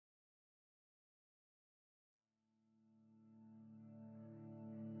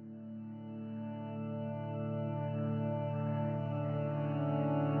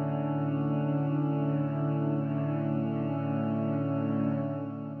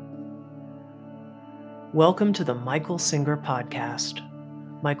Welcome to the Michael Singer Podcast.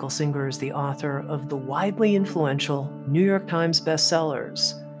 Michael Singer is the author of the widely influential New York Times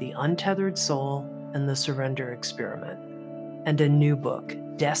bestsellers, The Untethered Soul and The Surrender Experiment, and a new book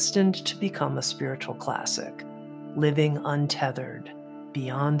destined to become a spiritual classic, Living Untethered,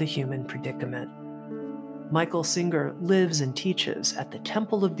 Beyond the Human Predicament. Michael Singer lives and teaches at the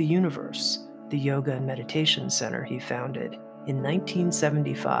Temple of the Universe, the yoga and meditation center he founded in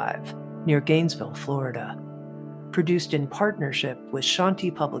 1975 near Gainesville, Florida. Produced in partnership with Shanti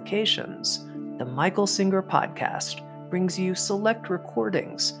Publications, the Michael Singer Podcast brings you select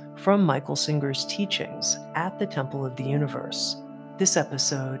recordings from Michael Singer's teachings at the Temple of the Universe. This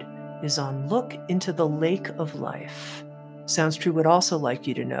episode is on Look into the Lake of Life. Sounds True would also like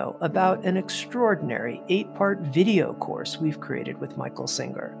you to know about an extraordinary 8-part video course we've created with Michael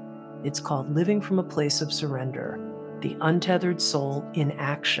Singer. It's called Living from a Place of Surrender, The Untethered Soul in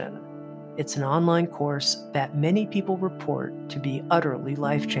Action. It's an online course that many people report to be utterly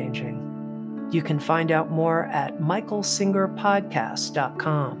life-changing. You can find out more at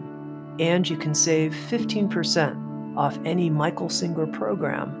michaelsingerpodcast.com, and you can save 15% off any Michael Singer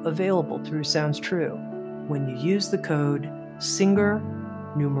program available through Sounds True when you use the code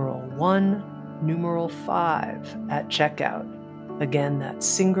SINGER1 at checkout. Again,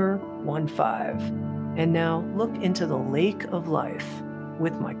 that's SINGER15. And now look into the Lake of Life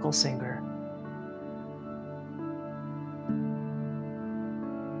with Michael Singer.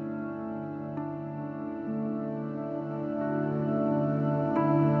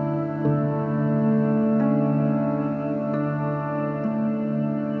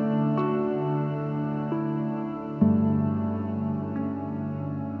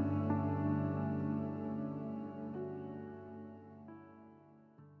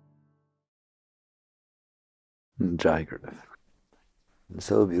 Jai Gurudev. It's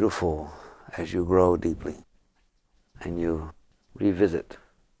so beautiful as you grow deeply and you revisit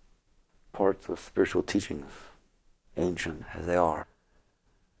parts of spiritual teachings, ancient as they are,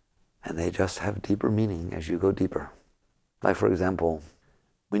 and they just have deeper meaning as you go deeper. Like, for example,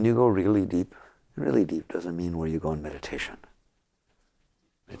 when you go really deep doesn't mean where you go in meditation.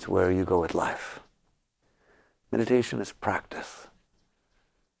 It's where you go with life. Meditation is practice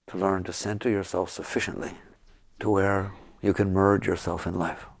to learn to center yourself sufficiently to where you can merge yourself in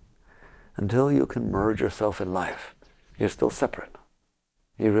life. Until you can merge yourself in life, you're still separate.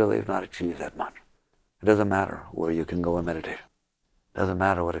 You really have not achieved that much. It doesn't matter where you can go in meditation. It doesn't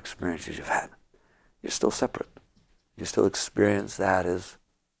matter what experiences you've had. You're still separate. You still experience that as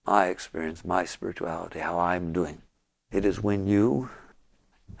I experience my spirituality, how I'm doing. It is when you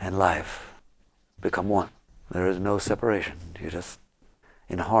and life become one. There is no separation. You're just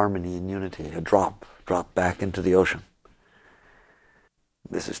in harmony and unity, a drop back into the ocean.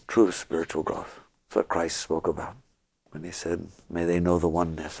 This is true spiritual growth. That's what Christ spoke about when he said, may they know the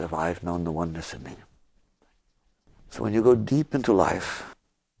oneness as I've known the oneness in me. So when you go deep into life,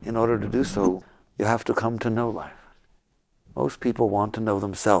 in order to do so, you have to come to know life. Most people want to know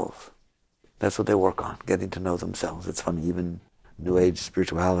themselves. That's what they work on, getting to know themselves. It's funny, even New Age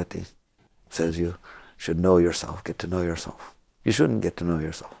spirituality says you should know yourself, get to know yourself. You shouldn't get to know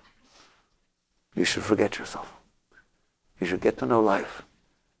yourself. You should forget yourself. You should get to know life.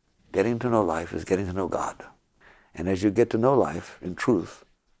 Getting to know life is getting to know God. And as you get to know life, in truth,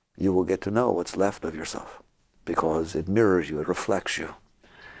 you will get to know what's left of yourself, because it mirrors you, it reflects you.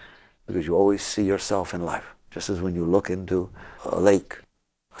 Because you always see yourself in life. Just as when you look into a lake,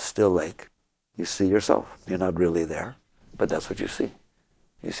 a still lake, you see yourself. You're not really there, but that's what you see.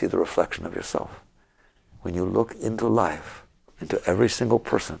 You see the reflection of yourself. When you look into life, into every single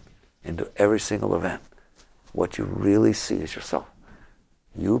person, into every single event, what you really see is yourself.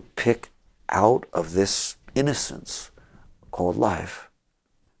 You pick out of this innocence called life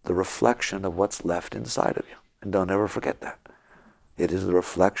the reflection of what's left inside of you. And don't ever forget that. It is the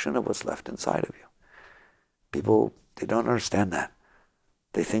reflection of what's left inside of you. People, they don't understand that.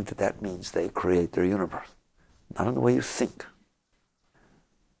 They think that that means they create their universe. Not in the way you think.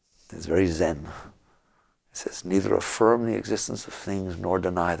 It's very Zen. It says, neither affirm the existence of things nor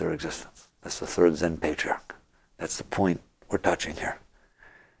deny their existence. That's the third Zen patriarch. That's the point we're touching here.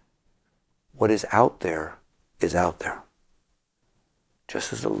 What is out there is out there.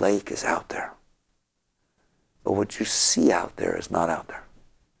 Just as the lake is out there. But what you see out there is not out there.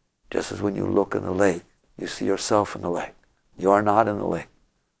 Just as when you look in the lake, you see yourself in the lake. You are not in the lake.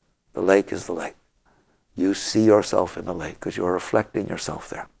 The lake is the lake. You see yourself in the lake because you're reflecting yourself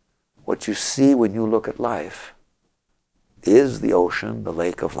there. What you see when you look at life is the ocean, the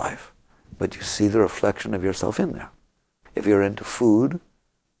lake of life, but you see the reflection of yourself in there. If you're into food,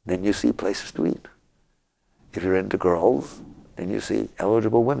 then you see places to eat. If you're into girls, then you see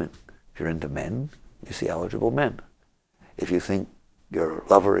eligible women. If you're into men, you see eligible men. If you think your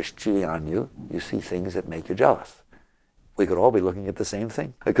lover is cheating on you, you see things that make you jealous. We could all be looking at the same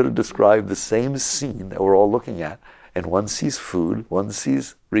thing. I could have described the same scene that we're all looking at, and one sees food, one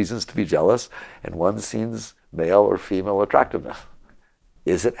sees reasons to be jealous, and one sees male or female attractiveness.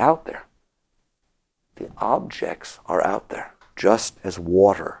 Is it out there? The objects are out there, just as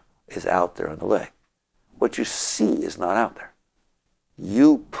water is out there in the lake. What you see is not out there.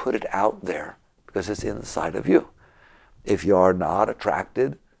 You put it out there because it's inside of you. If you are not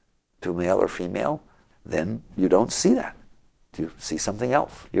attracted to male or female, then you don't see that. You see something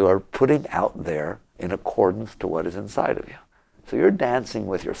else. You are putting out there in accordance to what is inside of you. So you're dancing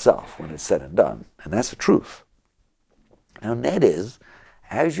with yourself when it's said and done, and that's the truth. Now, net is,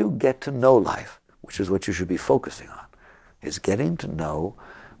 as you get to know life, which is what you should be focusing on, is getting to know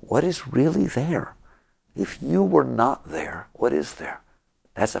what is really there. If you were not there, what is there?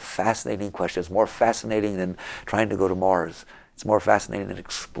 That's a fascinating question. It's more fascinating than trying to go to Mars. It's more fascinating than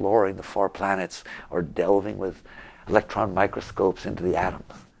exploring the far planets or delving with electron microscopes into the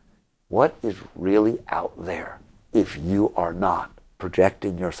atoms. What is really out there if you are not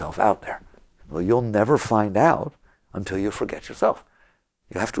projecting yourself out there? Well, you'll never find out until you forget yourself.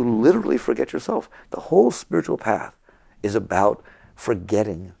 You have to literally forget yourself. The whole spiritual path is about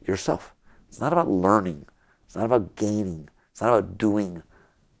forgetting yourself. It's not about learning. It's not about gaining. It's not about doing.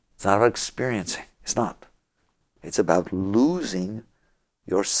 It's not about experiencing. It's not. It's about losing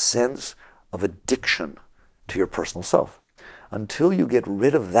your sense of addiction to your personal self. Until you get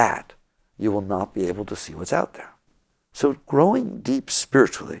rid of that, you will not be able to see what's out there. So growing deep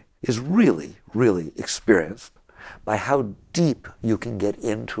spiritually is really, really experienced by how deep you can get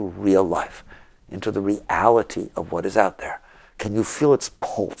into real life, into the reality of what is out there. Can you feel its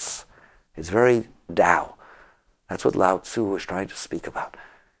pulse? It's very Tao. That's what Lao Tzu was trying to speak about.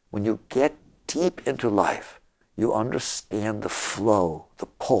 When you get deep into life, you understand the flow, the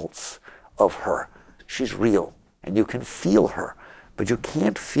pulse of her. She's real, and you can feel her, but you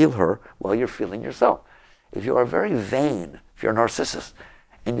can't feel her while you're feeling yourself. If you are very vain, if you're a narcissist,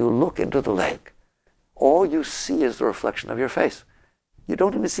 and you look into the lake, all you see is the reflection of your face. You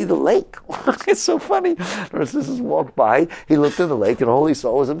don't even see the lake. It's so funny. Narcissus walked by, he looked in the lake, and all he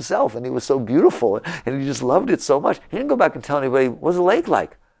saw was himself, and he was so beautiful, and he just loved it so much. He didn't go back and tell anybody, what was the lake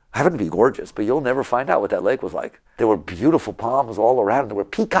like? It happened to be gorgeous, but you'll never find out what that lake was like. There were beautiful palms all around. There were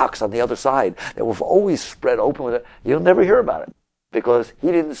peacocks on the other side that were always spread open with it. You'll never hear about it because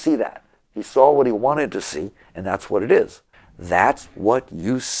he didn't see that. He saw what he wanted to see, and that's what it is. That's what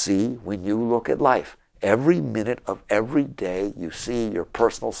you see when you look at life. Every minute of every day, you see your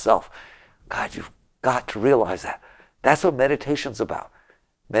personal self. God, you've got to realize that. That's what meditation's about.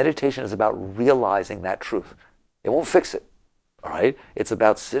 Meditation is about realizing that truth. It won't fix it, all right? It's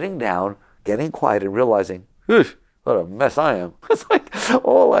about sitting down, getting quiet, and realizing, what a mess I am. It's like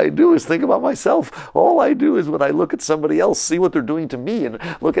all I do is think about myself. All I do is when I look at somebody else, see what they're doing to me, and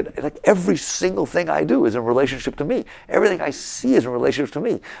look at, like, every single thing I do is in relationship to me. Everything I see is in relationship to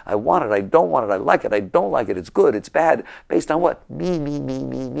me. I want it, I don't want it, I like it, I don't like it, it's good, it's bad, based on what? Me, me, me,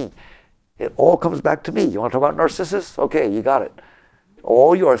 me, me. It all comes back to me. You want to talk about Narcissus? Okay, you got it.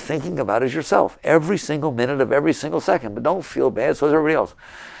 All you are thinking about is yourself, every single minute of every single second. But don't feel bad, so is everybody else.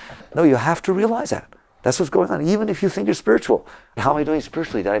 No, you have to realize that. That's what's going on, even if you think you're spiritual. How am I doing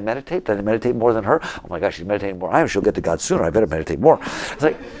spiritually? Did I meditate? Did I meditate more than her? Oh my gosh, she's meditating more. She'll get to God sooner. I better meditate more. It's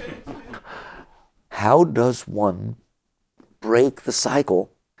like, how does one break the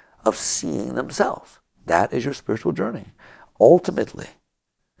cycle of seeing themselves? That is your spiritual journey. Ultimately,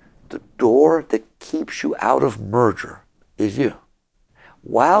 the door that keeps you out of merger is you.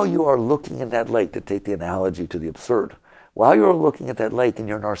 While you are looking in that lake, to take the analogy to the absurd, while you're looking at that lake and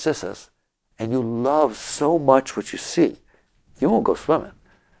you're Narcissus, and you love so much what you see, you won't go swimming.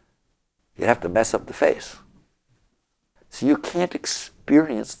 You'd have to mess up the face. So you can't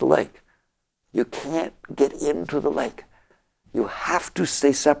experience the lake. You can't get into the lake. You have to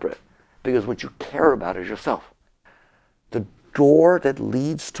stay separate because what you care about is yourself. The door that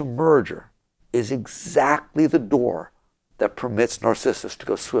leads to merger is exactly the door that permits Narcissus to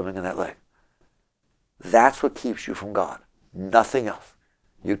go swimming in that lake. That's what keeps you from God, nothing else.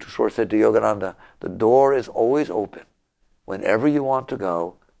 Yukteswar said to Yogananda, the door is always open. Whenever you want to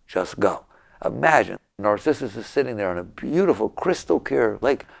go, just go. Imagine Narcissus is sitting there in a beautiful crystal clear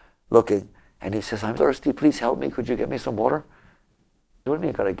lake looking, and he says, I'm thirsty, please help me, could you get me some water? What do you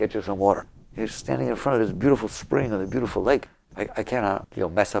mean, gotta get you some water? He's standing in front of this beautiful spring of the beautiful lake. I cannot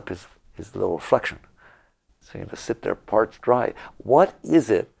mess up his little reflection. So you're going to sit there parched dry. What is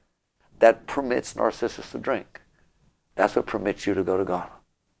it that permits Narcissus to drink. That's what permits you to go to God.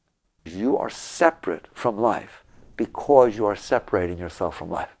 You are separate from life because you are separating yourself from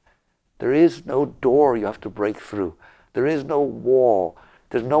life. There is no door you have to break through. There is no wall.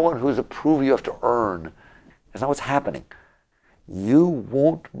 There's no one whose approval you have to earn. That's not what's happening. You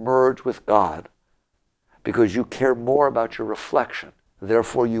won't merge with God because you care more about your reflection.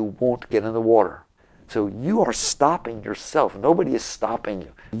 Therefore, you won't get in the water. So you are stopping yourself. Nobody is stopping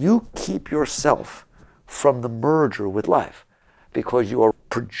you. You keep yourself from the merger with life because you are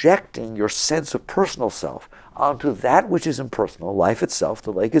projecting your sense of personal self onto that which is impersonal, life itself.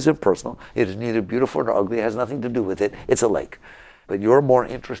 The lake is impersonal. It is neither beautiful nor ugly. It has nothing to do with it. It's a lake. But you're more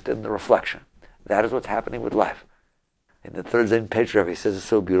interested in the reflection. That is what's happening with life. In the third Zen patriarch, he says it's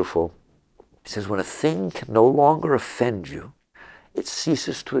so beautiful. He says, when a thing can no longer offend you, it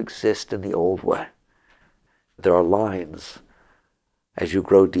ceases to exist in the old way. There are lines as you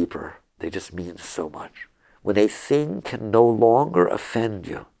grow deeper. They just mean so much. When a thing can no longer offend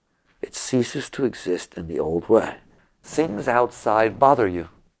you, it ceases to exist in the old way. Things outside bother you.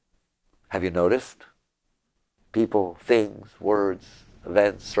 Have you noticed? People, things, words,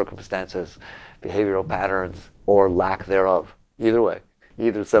 events, circumstances, behavioral patterns, or lack thereof. Either way.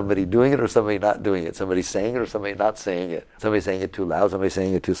 Either somebody doing it or somebody not doing it. Somebody saying it or somebody not saying it. Somebody saying it too loud, somebody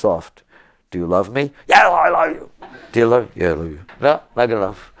saying it too soft. Do you love me? Yeah, I love you. Do you love you? Yeah, I love you. No, not good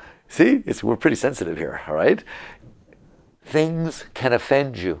enough. See, we're pretty sensitive here, all right? Things can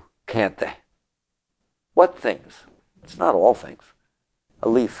offend you, can't they? What things? It's not all things. A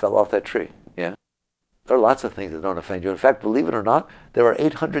leaf fell off that tree, yeah? There are lots of things that don't offend you. In fact, believe it or not, there are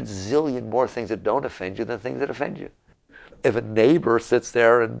 800 zillion more things that don't offend you than things that offend you. If a neighbor sits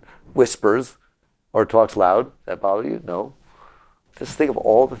there and whispers or talks loud, that bother you? No. Just think of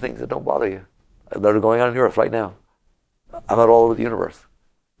all the things that don't bother you, that are going on in the earth right now. How about all over the universe?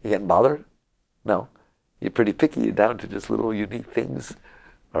 You getting bothered? No. You're pretty picky. You're down to just little unique things.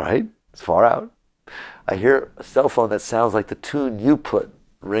 All right? It's far out. I hear a cell phone that sounds like the tune you put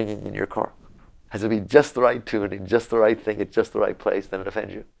ringing in your car. Has to be just the right tune and just the right thing at just the right place, then it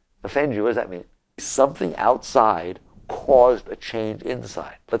offends you. Offend you, what does that mean? Something outside caused a change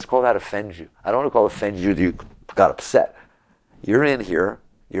inside. Let's call that offend you. I don't want to call offend you that you got upset. You're in here,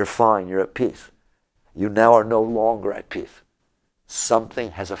 you're fine, you're at peace. You now are no longer at peace.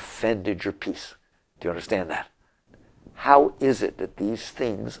 Something has offended your peace. Do you understand that? How is it that these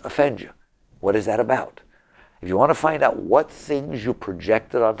things offend you? What is that about? If you want to find out what things you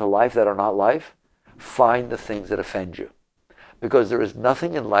projected onto life that are not life, find the things that offend you. Because there is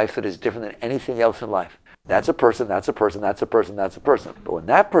nothing in life that is different than anything else in life. That's a person, that's a person, that's a person, that's a person. But when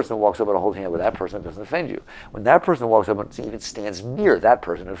that person walks up and holds hand with that person, it doesn't offend you. When that person walks up and even stands near that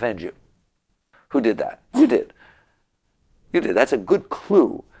person, it offends you. Who did that? You did. You did. That's a good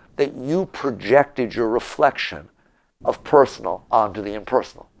clue that you projected your reflection of personal onto the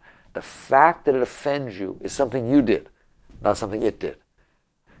impersonal. The fact that it offends you is something you did, not something it did.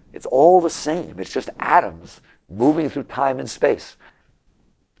 It's all the same. It's just atoms moving through time and space.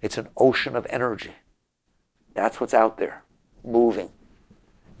 It's an ocean of energy. That's what's out there, moving.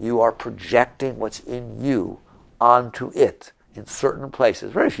 You are projecting what's in you onto it in certain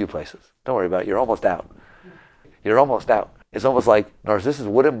places, very few places. Don't worry about it. You're almost out. You're almost out. It's almost like Narcissus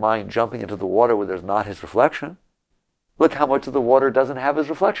wouldn't mind jumping into the water where there's not his reflection. Look how much of the water doesn't have his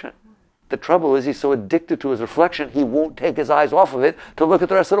reflection. The trouble is he's so addicted to his reflection, he won't take his eyes off of it to look at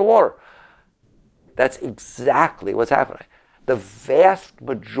the rest of the water. That's exactly what's happening. The vast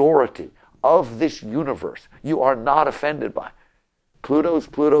majority of this universe you are not offended by. Pluto's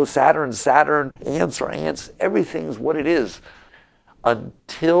Pluto, Saturn's Saturn, ants are ants, everything's what it is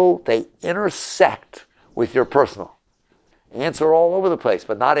until they intersect with your personal. Ants are all over the place,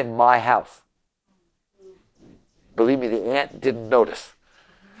 but not in my house. Believe me, the ant didn't notice.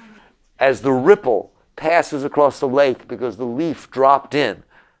 As the ripple passes across the lake because the leaf dropped in,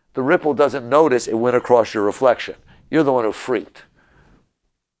 the ripple doesn't notice it went across your reflection. You're the one who freaked.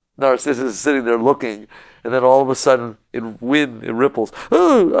 Narcissus is sitting there looking, and then all of a sudden, in wind, it ripples.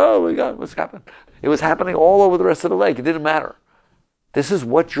 Oh my God, what's happened? It was happening all over the rest of the lake. It didn't matter. This is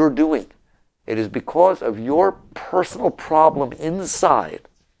what you're doing. It is because of your personal problem inside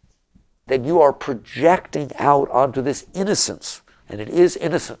that you are projecting out onto this innocence. And it is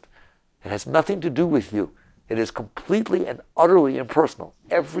innocent. It has nothing to do with you. It is completely and utterly impersonal.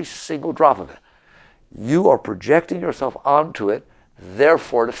 Every single drop of it. You are projecting yourself onto it,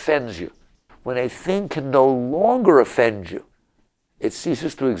 therefore it offends you. When a thing can no longer offend you, it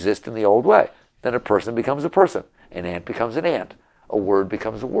ceases to exist in the old way. Then a person becomes a person. An ant becomes an ant. A word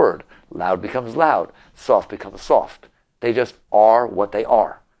becomes a word. Loud becomes loud. Soft becomes soft. They just are what they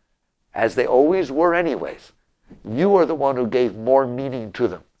are. as they always were anyways. You are the one who gave more meaning to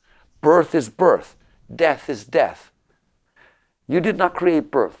them. Birth is birth. Death is death. You did not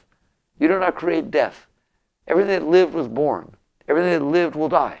create birth. You did not create death. Everything that lived was born. Everything that lived will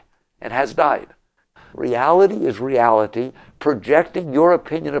die and has died. Reality is reality. Projecting your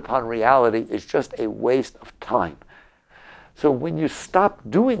opinion upon reality is just a waste of time. So when you stop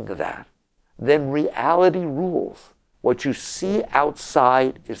doing that, then reality rules. What you see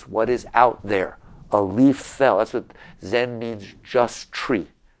outside is what is out there. A leaf fell. That's what Zen means, just tree.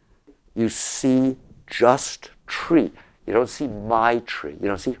 You see just tree. You don't see my tree. You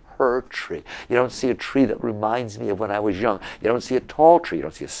don't see her tree. You don't see a tree that reminds me of when I was young. You don't see a tall tree. You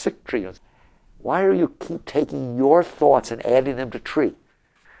don't see a sick tree. Why are you keep taking your thoughts and adding them to tree?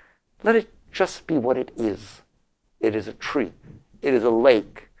 Let it just be what it is. It is a tree. It is a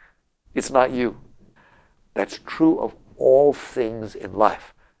lake. It's not you. That's true of all things in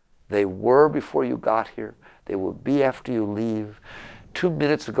life. They were before you got here. They will be after you leave. 2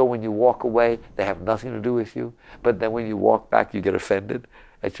 minutes ago when you walk away, they have nothing to do with you. But then when you walk back, you get offended.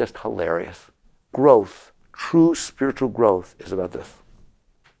 It's just hilarious. Growth, true spiritual growth is about this.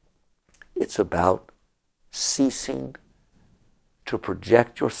 It's about ceasing to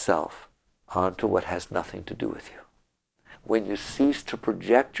project yourself onto what has nothing to do with you. When you cease to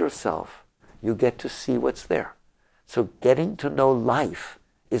project yourself, you get to see what's there. So getting to know life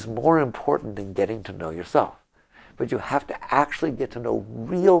is more important than getting to know yourself. But you have to actually get to know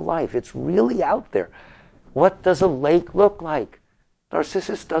real life. It's really out there. What does a lake look like?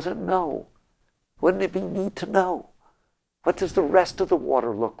 Narcissus doesn't know. Wouldn't it be neat to know? What does the rest of the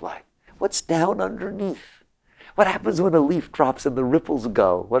water look like? What's down underneath? What happens when a leaf drops and the ripples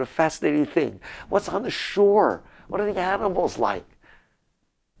go? What a fascinating thing. What's on the shore? What are the animals like?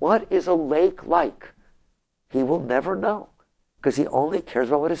 What is a lake like? He will never know, because he only cares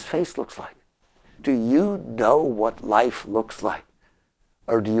about what his face looks like. Do you know what life looks like?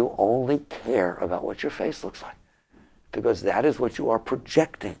 Or do you only care about what your face looks like? Because that is what you are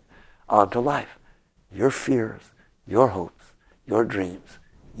projecting onto life. Your fears, your hopes, your dreams,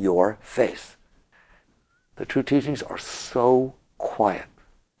 your face. The true teachings are so quiet.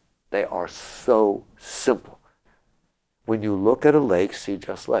 They are so simple. When you look at a lake, see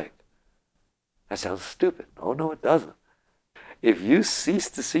just lake. That sounds stupid. Oh no, it doesn't. If you cease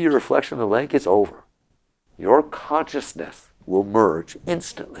to see your reflection in the lake, it's over. Your consciousness will merge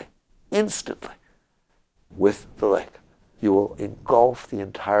instantly with the lake. You will engulf the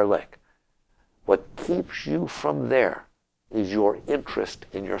entire lake. What keeps you from there is your interest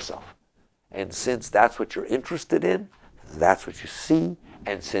in yourself. And since that's what you're interested in, that's what you see.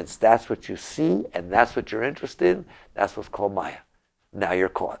 And since that's what you see and that's what you're interested in, that's what's called Maya. Now you're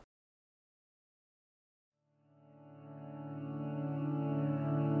caught.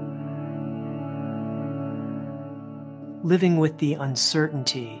 Living with the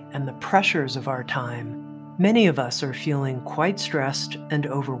uncertainty and the pressures of our time, many of us are feeling quite stressed and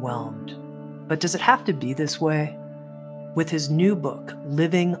overwhelmed. But does it have to be this way? With his new book,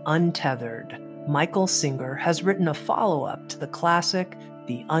 Living Untethered, Michael Singer has written a follow-up to the classic,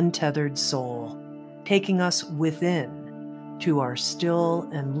 The Untethered Soul, taking us within to our still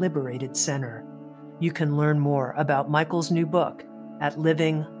and liberated center. You can learn more about Michael's new book at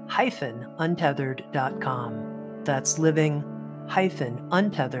living-untethered.com. That's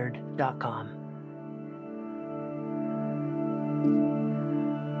living-untethered.com.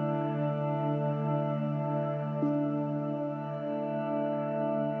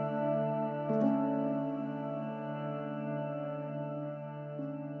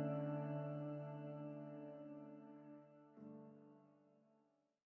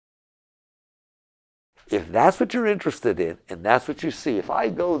 If that's what you're interested in, and that's what you see, if I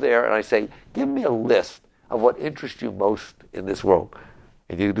go there and I say, give me a list of what interests you most in this world,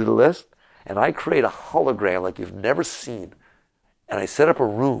 and you do the list, and I create a hologram like you've never seen, and I set up a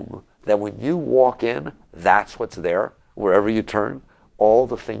room that when you walk in, that's what's there, wherever you turn, all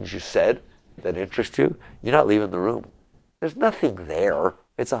the things you said that interest you, you're not leaving the room. There's nothing there.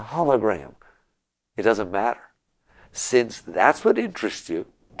 It's a hologram. It doesn't matter. Since that's what interests you,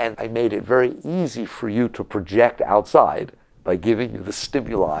 and I made it very easy for you to project outside by giving you the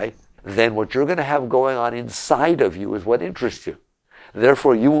stimuli, then what you're going to have going on inside of you is what interests you.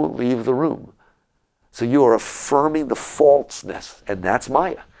 Therefore, you won't leave the room. So you are affirming the falseness, and that's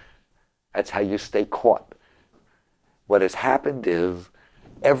Maya. That's how you stay caught. What has happened is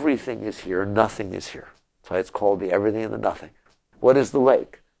everything is here, nothing is here. So it's called the everything and the nothing. What is the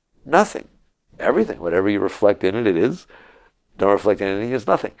lake? Nothing. Everything. Whatever you reflect in it, it is. Don't reflect anything, is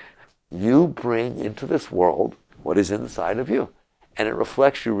nothing. You bring into this world what is inside of you. And it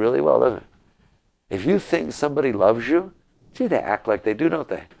reflects you really well, doesn't it? If you think somebody loves you, gee, they act like they do, don't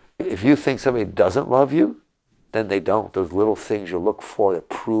they? If you think somebody doesn't love you, then they don't. Those little things you look for that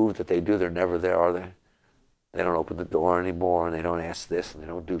prove that they do, they're never there, are they? They don't open the door anymore, and they don't ask this, and they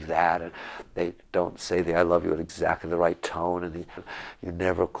don't do that, and they don't say the I love you in exactly the right tone, and you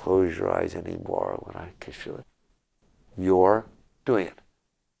never close your eyes anymore when I kiss you. You're doing it.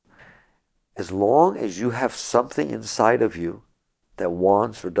 As long as you have something inside of you that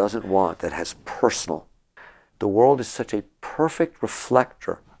wants or doesn't want, that has personal, the world is such a perfect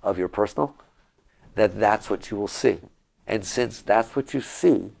reflector of your personal that that's what you will see. And since that's what you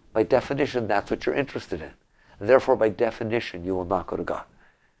see, by definition, that's what you're interested in. Therefore, by definition, you will not go to God.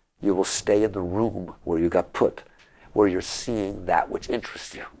 You will stay in the room where you got put, where you're seeing that which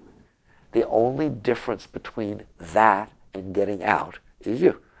interests you. The only difference between that and getting out is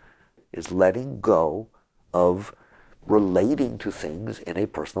you, is letting go of relating to things in a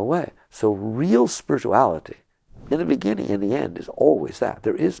personal way. So real spirituality, in the beginning and the end, is always that.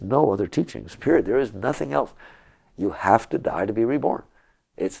 There is no other teachings, period. There is nothing else. You have to die to be reborn.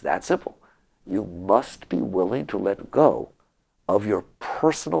 It's that simple. You must be willing to let go of your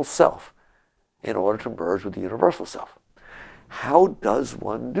personal self in order to merge with the universal self. How does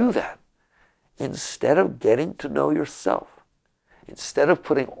one do that? Instead of getting to know yourself, instead of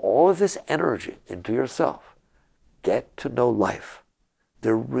putting all of this energy into yourself, get to know life.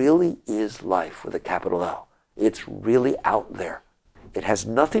 There really is life with a capital L. It's really out there. It has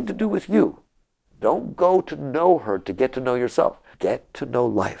nothing to do with you. Don't go to know her to get to know yourself. Get to know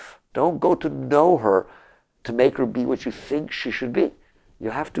life. Don't go to know her to make her be what you think she should be. You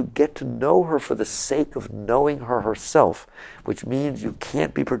have to get to know her for the sake of knowing her herself, which means you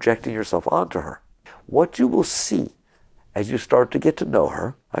can't be projecting yourself onto her. What you will see as you start to get to know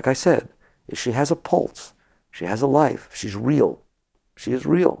her, like I said, is she has a pulse. She has a life. She's real. She is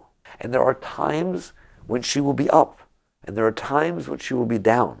real. And there are times when she will be up, and there are times when she will be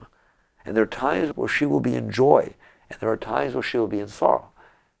down, and there are times where she will be in joy, and there are times where she will be in sorrow.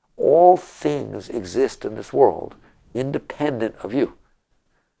 All things exist in this world independent of you.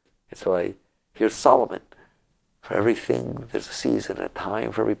 And so I hear Solomon, for everything there's a season and a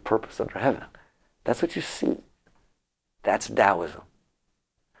time for every purpose under heaven. That's what you see. That's Taoism.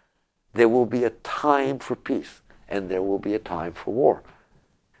 There will be a time for peace, and there will be a time for war.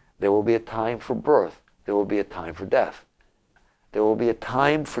 There will be a time for birth. There will be a time for death. There will be a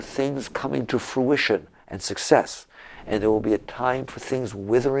time for things coming to fruition and success. And there will be a time for things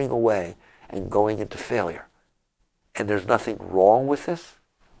withering away and going into failure. And there's nothing wrong with this.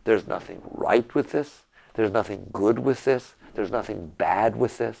 There's nothing right with this. There's nothing good with this. There's nothing bad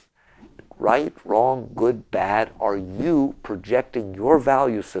with this. Right, wrong, good, bad are you projecting your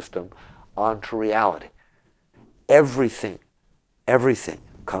value system onto reality. Everything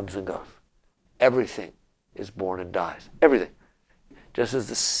comes and goes. Everything is born and dies. Everything. Just as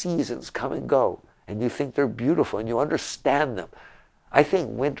the seasons come and go, and you think they're beautiful and you understand them. I think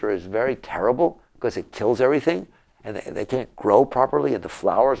winter is very terrible because it kills everything and they can't grow properly and the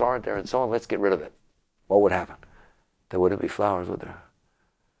flowers aren't there and so on. Let's get rid of it. What would happen? There wouldn't be flowers, would there?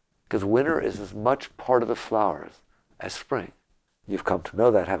 Because winter is as much part of the flowers as spring. You've come to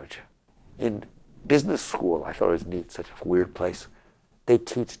know that, haven't you? In business school, I thought it was neat, such a weird place. They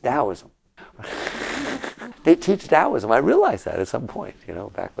teach Taoism. They teach Taoism. I realized that at some point,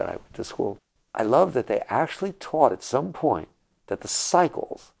 back when I went to school. I love that they actually taught at some point that the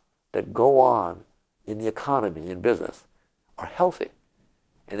cycles that go on in the economy, in business, are healthy,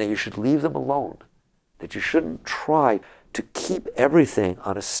 and that you should leave them alone, that you shouldn't try to keep everything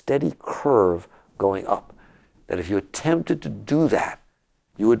on a steady curve going up, that if you attempted to do that,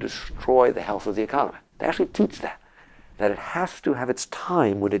 you would destroy the health of the economy. They actually teach that it has to have its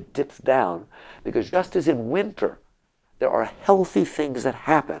time when it dips down, because just as in winter, there are healthy things that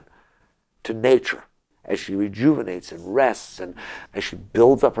happen to nature as she rejuvenates and rests and as she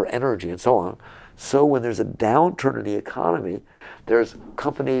builds up her energy and so on. So when there's a downturn in the economy, there's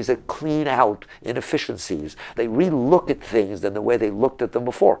companies that clean out inefficiencies. They re-look at things than the way they looked at them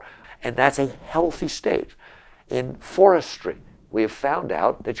before. And that's a healthy stage. In forestry, we have found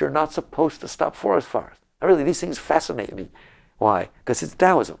out that you're not supposed to stop forest fires. Now, really, these things fascinate me. Why? Because it's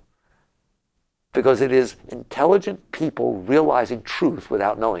Taoism. Because it is intelligent people realizing truth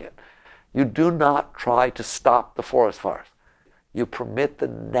without knowing it. You do not try to stop the forest fires. You permit the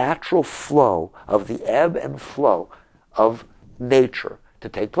natural flow of the ebb and flow of nature to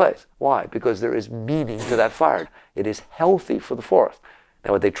take place. Why? Because there is meaning to that fire. It is healthy for the forest.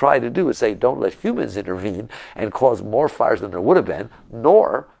 Now what they try to do is say, don't let humans intervene and cause more fires than there would have been,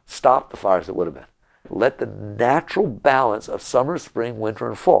 nor stop the fires that would have been. Let the natural balance of summer, spring, winter,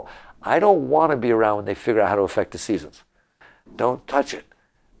 and fall. I don't want to be around when they figure out how to affect the seasons. Don't touch it.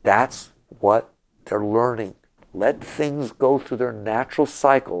 That's what they're learning. Let things go through their natural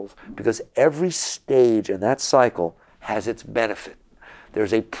cycles, because every stage in that cycle has its benefit.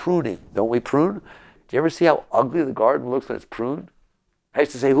 There's a pruning. Don't we prune? Do you ever see how ugly the garden looks when it's pruned? I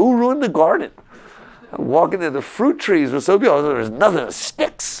used to say, who ruined the garden? I'm walking into the fruit trees were so beautiful. There's nothing that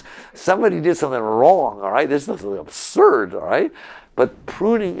sticks. Somebody did something wrong, all right? This is something absurd, all right? But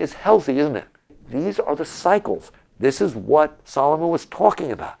pruning is healthy, isn't it? These are the cycles. This is what Solomon was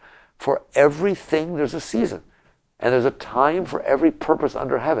talking about. For everything, there's a season. And there's a time for every purpose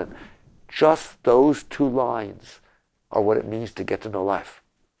under heaven. Just those two lines are what it means to get to know life.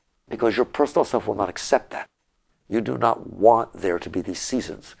 Because your personal self will not accept that. You do not want there to be these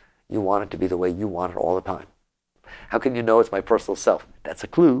seasons. You want it to be the way you want it all the time. How can you know it's my personal self? That's a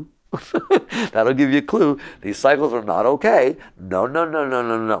clue. That'll give you a clue. These cycles are not okay.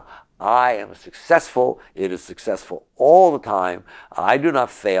 No. I am successful. It is successful all the time. I do not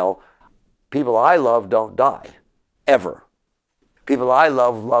fail. People I love don't die. Ever. People I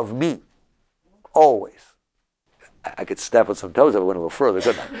love me. Always. I could step on some toes if I went a little further,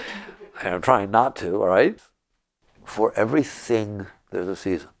 couldn't I? And I'm trying not to, all right? For everything, there's a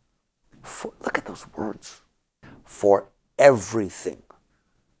season. Look at those words. For everything,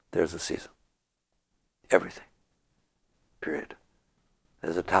 there's a season. Everything. Period.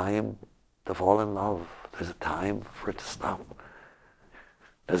 There's a time to fall in love. There's a time for it to stop.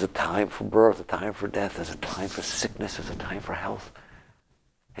 There's a time for birth, a time for death. There's a time for sickness. There's a time for health.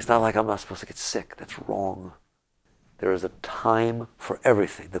 It's not like I'm not supposed to get sick. That's wrong. There is a time for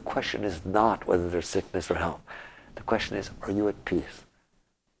everything. The question is not whether there's sickness or health. The question is, are you at peace?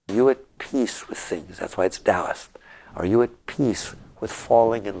 Are you at peace with things? That's why it's Taoist. Are you at peace with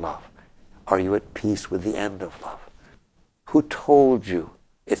falling in love? Are you at peace with the end of love? Who told you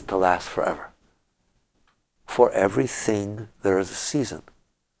it's to last forever? For everything there is a season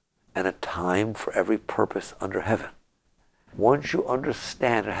and a time for every purpose under heaven. Once you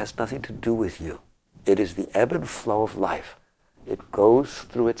understand it has nothing to do with you, it is the ebb and flow of life. It goes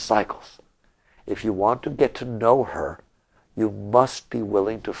through its cycles. If you want to get to know her, you must be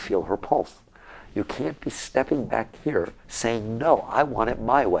willing to feel her pulse. You can't be stepping back here saying, no, I want it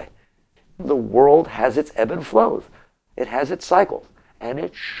my way. The world has its ebb and flows. It has its cycles, and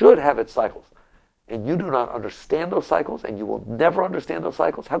it should have its cycles. And you do not understand those cycles, and you will never understand those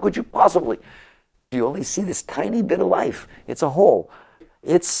cycles. How could you possibly? You only see this tiny bit of life. It's a whole.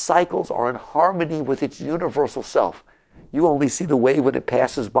 Its cycles are in harmony with its universal self. You only see the wave when it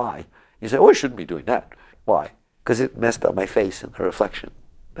passes by. You say, oh, I shouldn't be doing that. Why? Because it messed up my face in the reflection.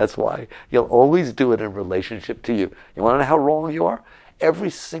 That's why. You'll always do it in relationship to you. You want to know how wrong you are?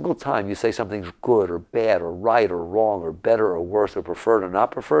 Every single time you say something's good or bad or right or wrong or better or worse or preferred or not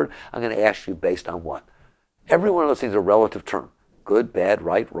preferred, I'm going to ask you based on what? Every one of those things are relative terms. Good, bad,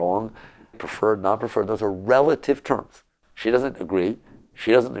 right, wrong, preferred, not preferred. Those are relative terms. She doesn't agree.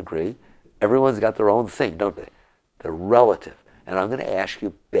 She doesn't agree. Everyone's got their own thing, don't they? They're relative. And I'm going to ask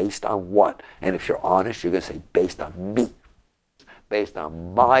you based on what? And if you're honest, you're going to say based on me. Based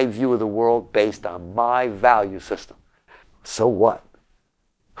on my view of the world, based on my value system. So what?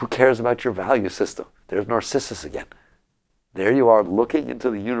 Who cares about your value system? There's Narcissus again. There you are looking into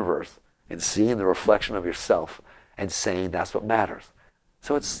the universe and seeing the reflection of yourself and saying that's what matters.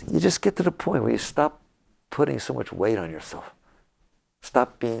 So you just get to the point where you stop putting so much weight on yourself.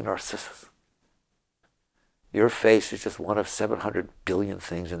 Stop being Narcissus. Your face is just one of 700 billion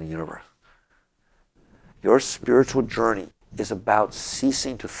things in the universe. Your spiritual journey is about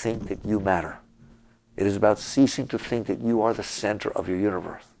ceasing to think that you matter. It is about ceasing to think that you are the center of your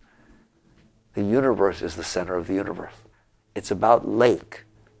universe. The universe is the center of the universe. It's about lake,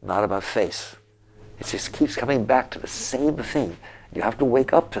 not about face. It just keeps coming back to the same thing. You have to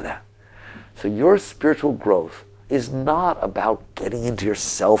wake up to that. So your spiritual growth is not about getting into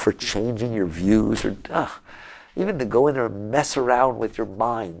yourself or changing your views or even to go in there and mess around with your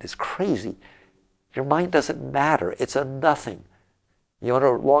mind is crazy. Your mind doesn't matter. It's a nothing. You know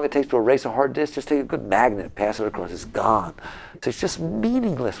how long it takes to erase a hard disk? Just take a good magnet, pass it across, it's gone. So it's just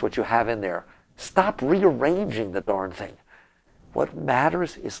meaningless what you have in there. Stop rearranging the darn thing. What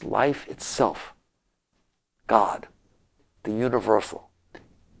matters is life itself. God, the universal.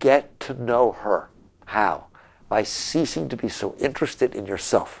 Get to know her. How? By ceasing to be so interested in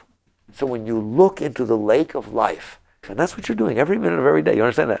yourself. So when you look into the lake of life, and that's what you're doing every minute of every day, you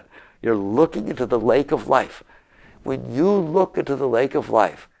understand that? You're looking into the lake of life. When you look into the lake of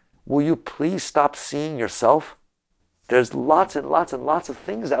life, will you please stop seeing yourself? There's lots and lots and lots of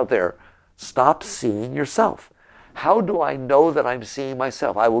things out there. Stop seeing yourself. How do I know that I'm seeing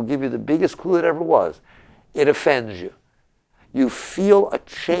myself? I will give you the biggest clue that ever was. It offends you. You feel a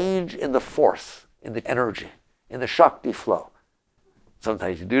change in the force, in the energy, in the Shakti flow.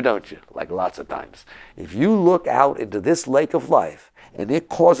 Sometimes you do, don't you? Like lots of times. If you look out into this lake of life and it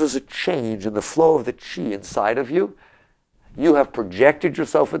causes a change in the flow of the chi inside of you, you have projected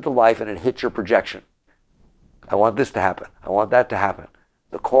yourself into life and it hits your projection. I want this to happen. I want that to happen.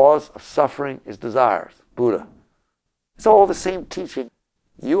 The cause of suffering is desires. Buddha. It's all the same teaching.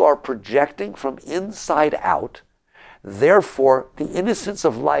 You are projecting from inside out. Therefore, the innocence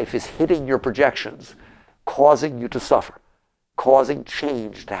of life is hitting your projections, causing you to suffer, causing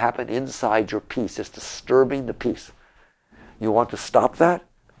change to happen inside your peace. It's disturbing the peace. You want to stop that?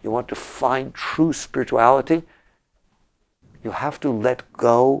 You want to find true spirituality? You have to let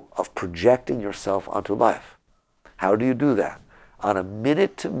go of projecting yourself onto life. How do you do that? On a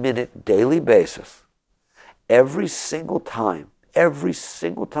minute-to-minute daily basis, every single time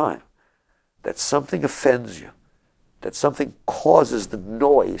that something offends you, that something causes the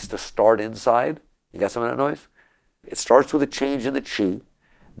noise to start inside, you got some of that noise? It starts with a change in the chi,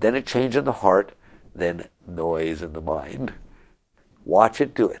 then a change in the heart, then noise in the mind. Watch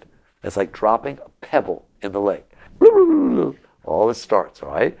it do it. It's like dropping a pebble in the lake. All it starts, all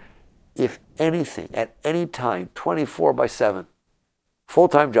right? If anything, at any time, 24/7,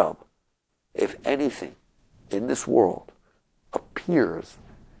 full-time job, if anything in this world appears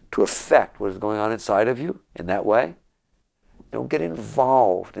to affect what is going on inside of you in that way, don't get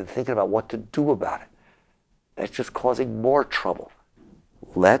involved in thinking about what to do about it. That's just causing more trouble.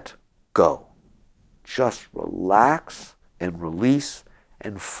 Let go. Just relax and release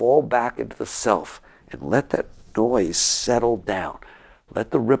and fall back into the self and let that noise settle down.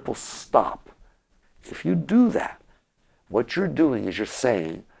 Let the ripples stop. If you do that, what you're doing is you're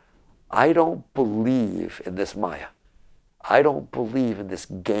saying, I don't believe in this Maya. I don't believe in this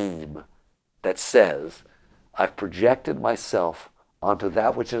game that says I've projected myself onto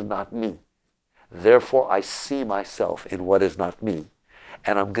that which is not me. Therefore, I see myself in what is not me.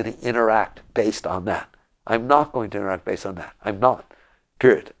 And I'm going to interact based on that. I'm not going to interact based on that. I'm not.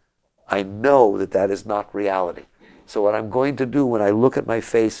 Period. I know that that is not reality. So what I'm going to do when I look at my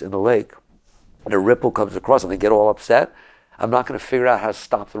face in the lake and a ripple comes across and I get all upset, I'm not going to figure out how to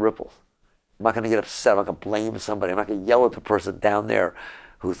stop the ripples. I'm not going to get upset. I'm not going to blame somebody. I'm not going to yell at the person down there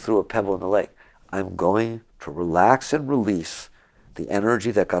who threw a pebble in the lake. I'm going to relax and release the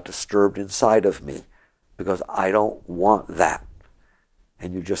energy that got disturbed inside of me because I don't want that.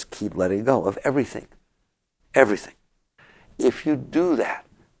 And you just keep letting go of everything. Everything. If you do that,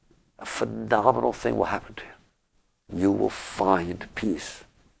 a phenomenal thing will happen to you. You will find peace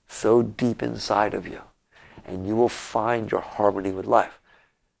so deep inside of you, and you will find your harmony with life.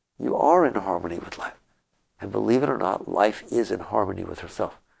 You are in harmony with life. And believe it or not, life is in harmony with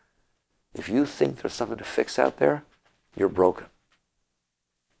herself. If you think there's something to fix out there, you're broken.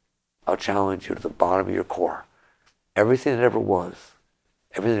 I'll challenge you to the bottom of your core. Everything that ever was,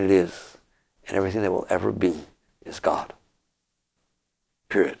 everything that is, and everything that will ever be is God.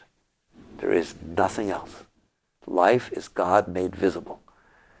 Period. There is nothing else. Life is God made visible.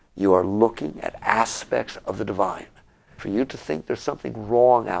 You are looking at aspects of the divine. For you to think there's something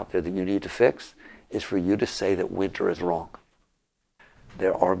wrong out there that you need to fix is for you to say that winter is wrong.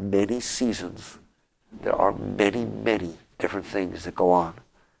 There are many seasons. There are many, many different things that go on.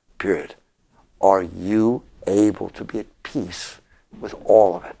 Period. Are you able to be at peace with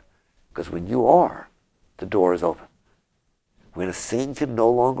all of it? Because when you are, the door is open. When a thing can no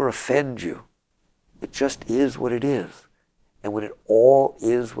longer offend you, it just is what it is. And when it all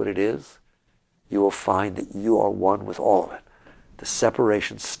is what it is, you will find that you are one with all of it. The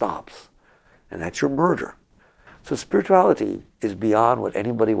separation stops. And that's your merger. So spirituality is beyond what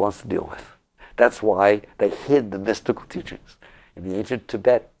anybody wants to deal with. That's why they hid the mystical teachings. In the ancient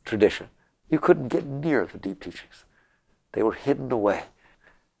Tibet tradition, you couldn't get near the deep teachings. They were hidden away.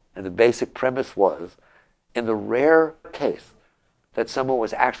 And the basic premise was, in the rare case that someone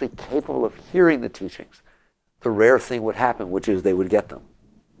was actually capable of hearing the teachings, the rare thing would happen, which is they would get them.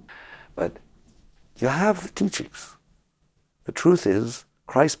 But you have the teachings. The truth is,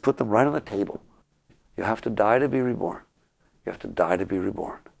 Christ put them right on the table. You have to die to be reborn. You have to die to be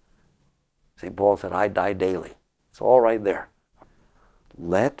reborn. St. Paul said, I die daily. It's all right there.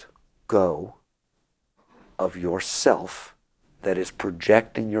 Let go of yourself that is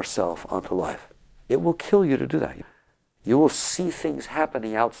projecting yourself onto life. It will kill you to do that. You will see things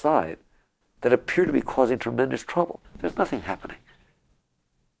happening outside that appear to be causing tremendous trouble. There's nothing happening.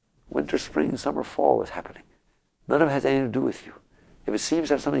 Winter, spring, summer, fall is happening. None of it has anything to do with you. If it seems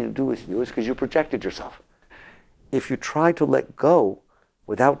to have something to do with you, it's because you projected yourself. If you try to let go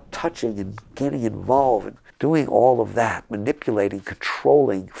without touching and getting involved and doing all of that, manipulating,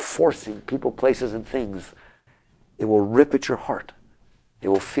 controlling, forcing people, places, and things, it will rip at your heart. It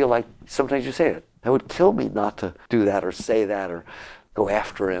will feel like, sometimes you say it would kill me not to do that or say that or go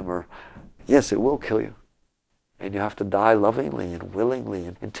after him, or yes, it will kill you. And you have to die lovingly and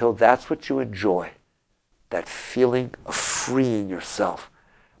willingly until that's what you enjoy, that feeling of freeing yourself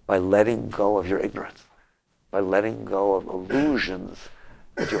by letting go of your ignorance, by letting go of illusions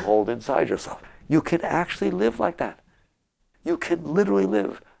that you hold inside yourself. You can actually live like that. You can literally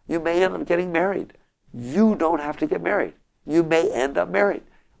live. You may end up getting married. You don't have to get married. You may end up married.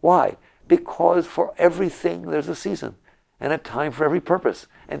 Why? Because for everything there's a season and a time for every purpose.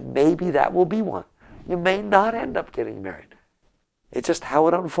 And maybe that will be one. You may not end up getting married. It's just how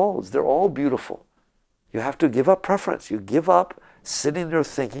it unfolds. They're all beautiful. You have to give up preference. You give up sitting there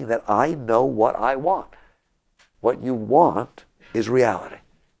thinking that I know what I want. What you want is reality.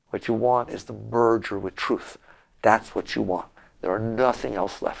 What you want is the merger with truth. That's what you want. There are nothing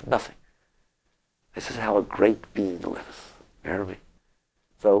else left. Nothing. This is how a great being lives. You hear me?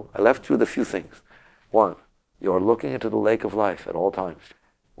 So I left you with a few things. One, you are looking into the lake of life at all times.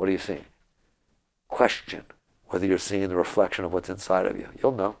 What are you seeing? Question whether you're seeing the reflection of what's inside of you.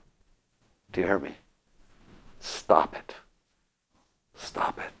 You'll know. Do you hear me? Stop it.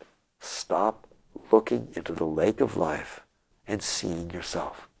 Stop it. Stop looking into the lake of life and seeing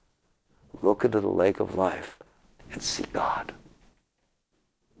yourself. Look into the lake of life and see God.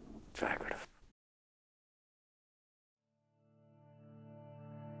 Jagrada.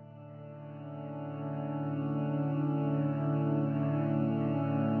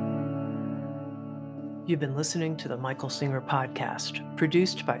 You've been listening to the Michael Singer Podcast,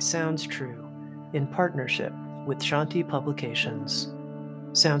 produced by Sounds True, in partnership with Shanti Publications.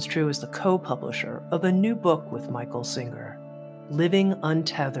 Sounds True is the co-publisher of a new book with Michael Singer, Living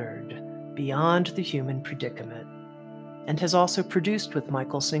Untethered, Beyond the Human Predicament, and has also produced with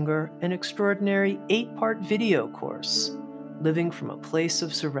Michael Singer an extraordinary 8-part video course, Living from a Place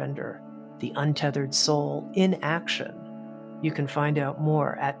of Surrender, The Untethered Soul in Action. You can find out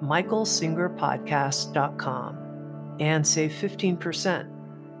more at michaelsingerpodcast.com and save 15%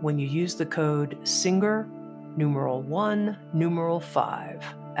 when you use the code SINGER, numeral 1, numeral 5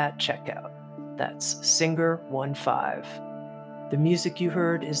 at checkout. That's SINGER15. The music you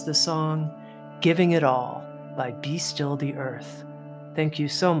heard is the song Giving It All by Be Still the Earth. Thank you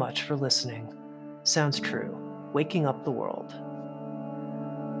so much for listening. Sounds True, waking up the world.